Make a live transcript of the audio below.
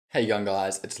Hey young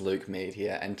guys, it's Mead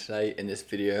here, and today in this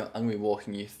video I'm going to be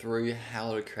walking you through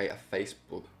how to create a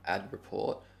Facebook ad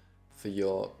report for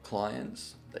your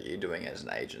clients that you're doing as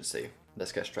an agency.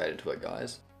 Let's get straight into it,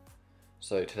 guys.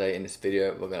 So today in this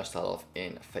video we're going to start off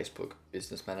in Facebook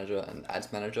Business Manager and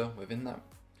Ads Manager within that.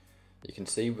 You can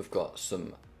see we've got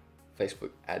some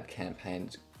Facebook ad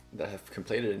campaigns that have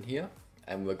completed in here,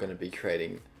 and we're going to be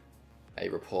creating a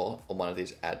report on one of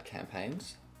these ad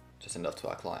campaigns to send off to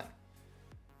our client.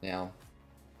 Now,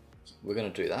 we're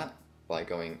going to do that by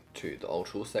going to the All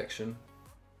Tools section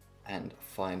and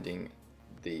finding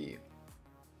the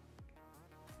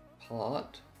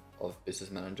part of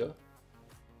Business Manager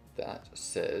that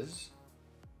says,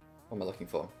 what am I looking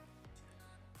for?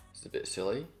 It's a bit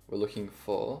silly. We're looking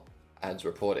for ads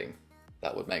reporting.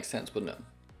 That would make sense, wouldn't it?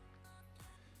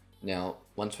 Now,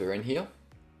 once we're in here,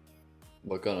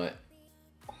 we're gonna,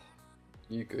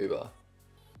 you goober.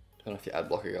 Turn off your ad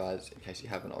blocker, guys, in case you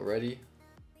haven't already.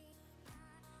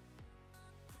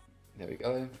 There we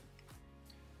go.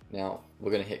 Now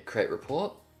we're going to hit create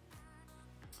report.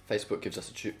 Facebook gives us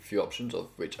a few options of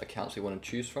which accounts we want to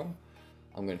choose from.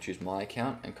 I'm going to choose my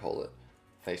account and call it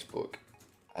Facebook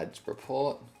Ads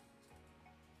Report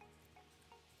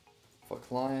for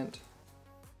client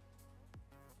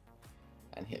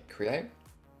and hit create.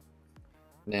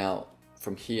 Now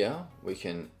from here we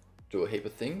can do a heap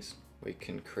of things. We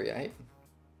can create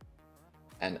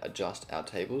and adjust our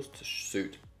tables to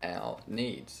suit our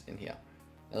needs in here.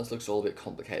 Now this looks all a bit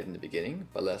complicated in the beginning,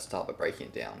 but let's start by breaking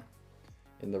it down.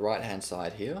 In the right hand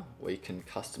side here, we can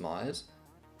customize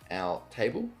our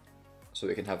table. So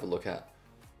we can have a look at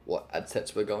what ad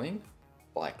sets we're going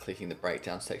by clicking the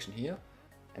breakdown section here.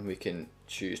 And we can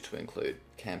choose to include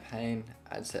campaign,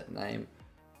 ad set name,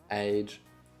 age,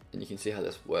 and you can see how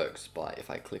this works by if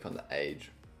I click on the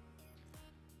age.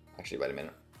 Actually, wait a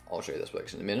minute, I'll show you this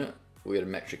works in a minute. We go to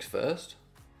metrics first,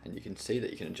 and you can see that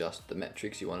you can adjust the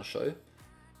metrics you want to show,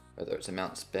 whether it's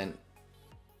amount spent,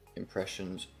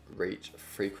 impressions, reach,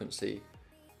 frequency.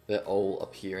 They're all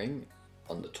appearing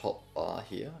on the top bar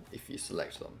here if you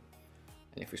select them.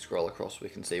 And if we scroll across, we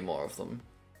can see more of them.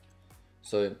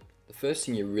 So the first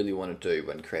thing you really want to do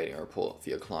when creating a report for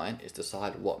your client is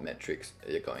decide what metrics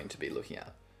you're going to be looking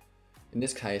at. In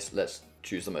this case, let's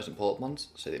choose the most important ones,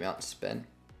 so the amount spent.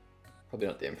 Probably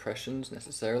not the impressions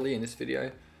necessarily in this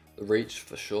video, the reach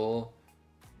for sure,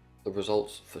 the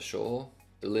results for sure,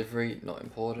 delivery not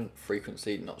important,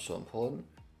 frequency not so important.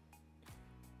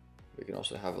 We can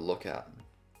also have a look at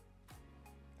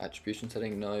attribution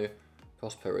setting, no,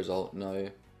 cost per result, no,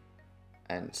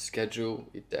 and schedule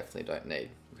you definitely don't need.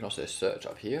 We can also search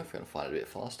up here if we're going to find it a bit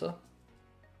faster.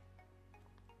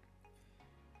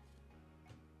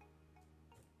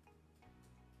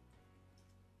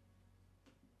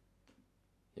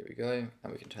 Here we go,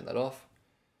 and we can turn that off.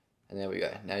 And there we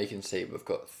go. Now you can see we've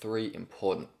got three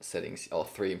important settings, or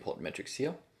three important metrics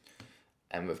here.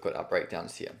 And we've got our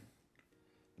breakdowns here.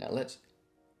 Now let's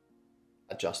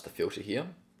adjust the filter here.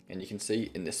 And you can see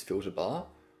in this filter bar,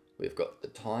 we've got the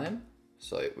time.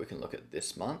 So we can look at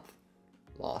this month,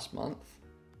 last month,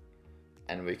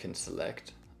 and we can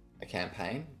select a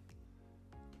campaign.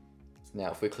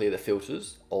 Now if we clear the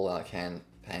filters, all our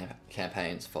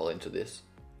campaigns fall into this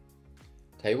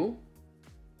table,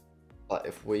 but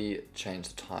if we change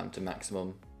the time to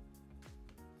maximum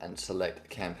and select a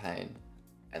campaign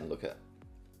and look at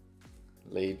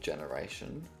lead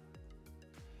generation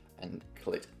and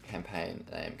click campaign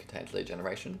name contains lead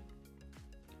generation,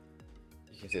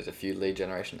 you can see there's a few lead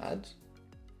generation ads.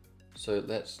 So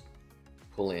let's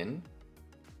pull in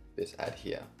this ad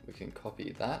here. We can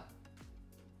copy that,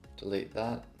 delete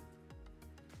that,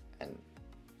 and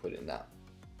put in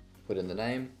the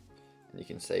name. And you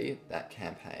can see that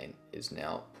campaign is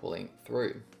now pulling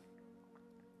through.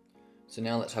 So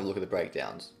now let's have a look at the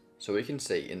breakdowns. So we can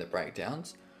see in the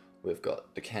breakdowns, we've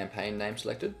got the campaign name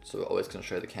selected. So we're always going to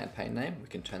show the campaign name. We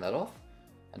can turn that off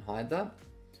and hide that.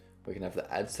 We can have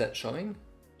the ad set showing.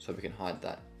 So we can hide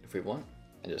that if we want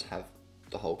and just have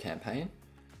the whole campaign.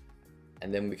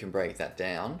 And then we can break that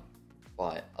down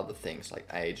by other things like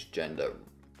age, gender,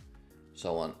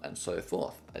 so on and so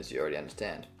forth, as you already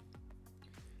understand.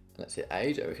 Let's hit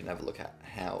age, and we can have a look at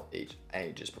how each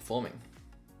age is performing.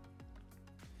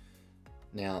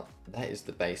 Now, that is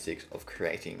the basics of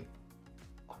creating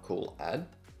a cool ad.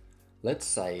 Let's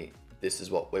say this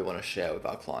is what we want to share with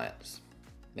our clients.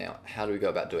 Now, how do we go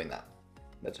about doing that?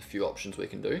 There's a few options we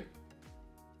can do.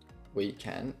 We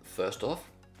can, first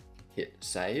off, hit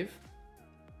save,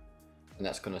 and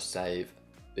that's going to save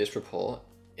this report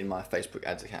in my Facebook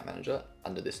Ads Account Manager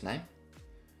under this name.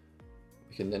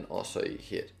 We can then also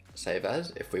hit save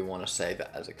as if we want to save it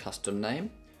as a custom name.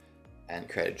 and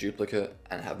create a duplicate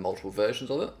and have multiple versions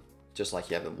of it, just like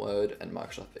you have in Word and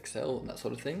Microsoft Excel and that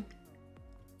sort of thing.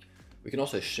 We can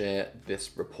also share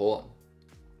this report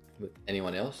with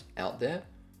anyone else out there.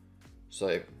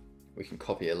 So we can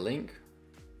copy a link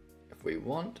if we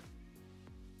want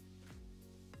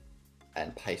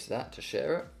and paste that to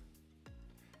share it.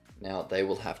 Now they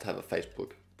will have to have a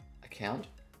Facebook account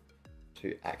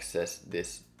to access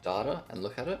this data and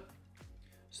look at it.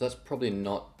 So that's probably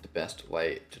not the best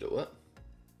way to do it.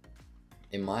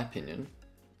 In my opinion,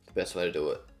 the best way to do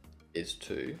it is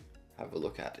to have a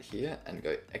look at it here and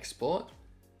go export,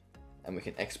 and we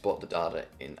can export the data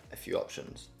in a few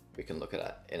options. We can look at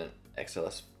it in an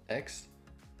XLSX,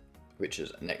 which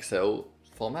is an Excel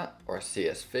format, or a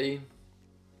CSV,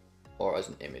 or as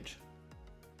an image.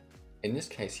 In this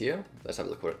case here, let's have a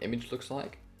look at what an image looks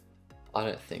like. I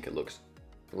don't think it looks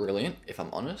brilliant, if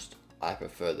I'm honest. I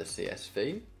prefer the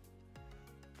CSV.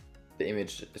 The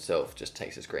image itself just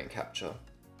takes a screen capture.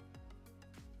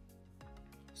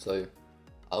 So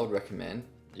I would recommend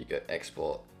you go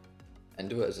export and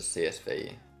do it as a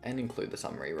CSV and include the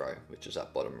summary row, which is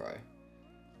that bottom row.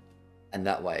 And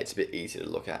that way it's a bit easier to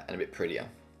look at and a bit prettier.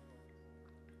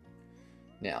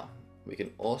 Now, we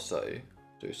can also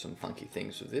do some funky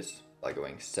things with this by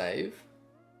going save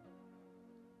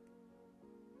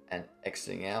and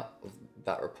exiting out of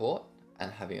that report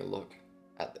and having a look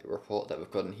at the report that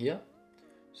we've got in here.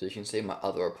 So you can see my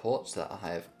other reports that I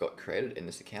have got created in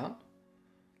this account.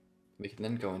 We can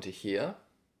then go into here,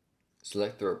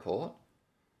 select the report,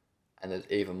 and there's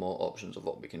even more options of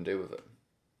what we can do with it.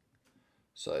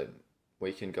 So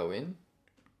we can go in,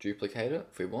 duplicate it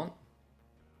if we want,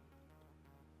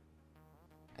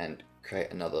 and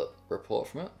create another report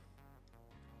from it,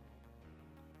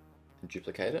 and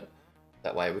duplicate it.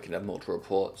 That way we can have multiple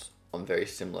reports on very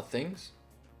similar things.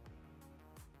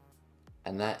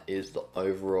 And that is the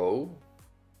overall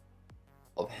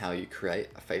of how you create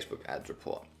a Facebook ads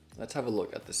report. Let's have a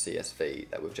look at the CSV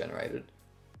that we've generated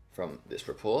from this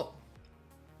report.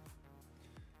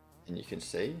 And you can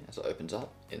see as it opens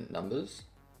up in numbers.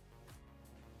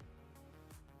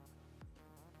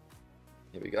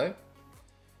 Here we go.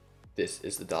 This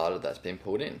is the data that's been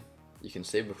pulled in. You can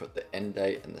see we've got the end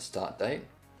date and the start date.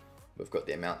 We've got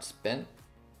the amount spent,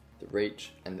 the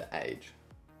reach, and the age.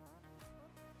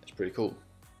 It's pretty cool.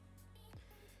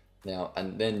 Now,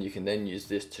 and then you can then use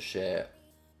this to share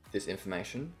this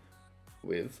information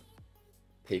with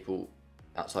people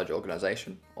outside your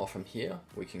organization, or from here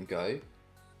we can go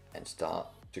and start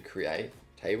to create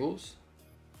tables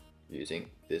using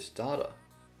this data,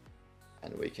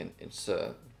 and we can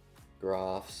insert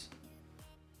graphs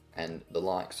and the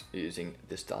likes using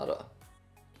this data.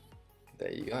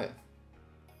 There you go.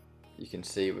 You can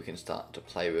see we can start to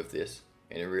play with this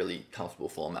in a really comfortable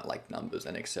format like numbers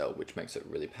and Excel, which makes it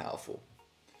really powerful.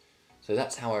 So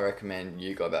that's how I recommend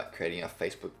you go about creating a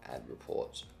Facebook ad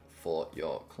report for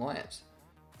your clients.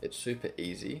 It's super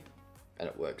easy and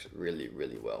it works really,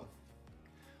 really well.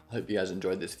 I hope you guys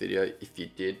enjoyed this video. If you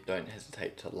did, don't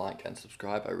hesitate to like and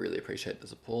subscribe. I really appreciate the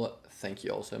support. Thank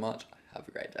you all so much. Have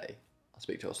a great day. I'll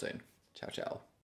speak to you all soon. Ciao, ciao.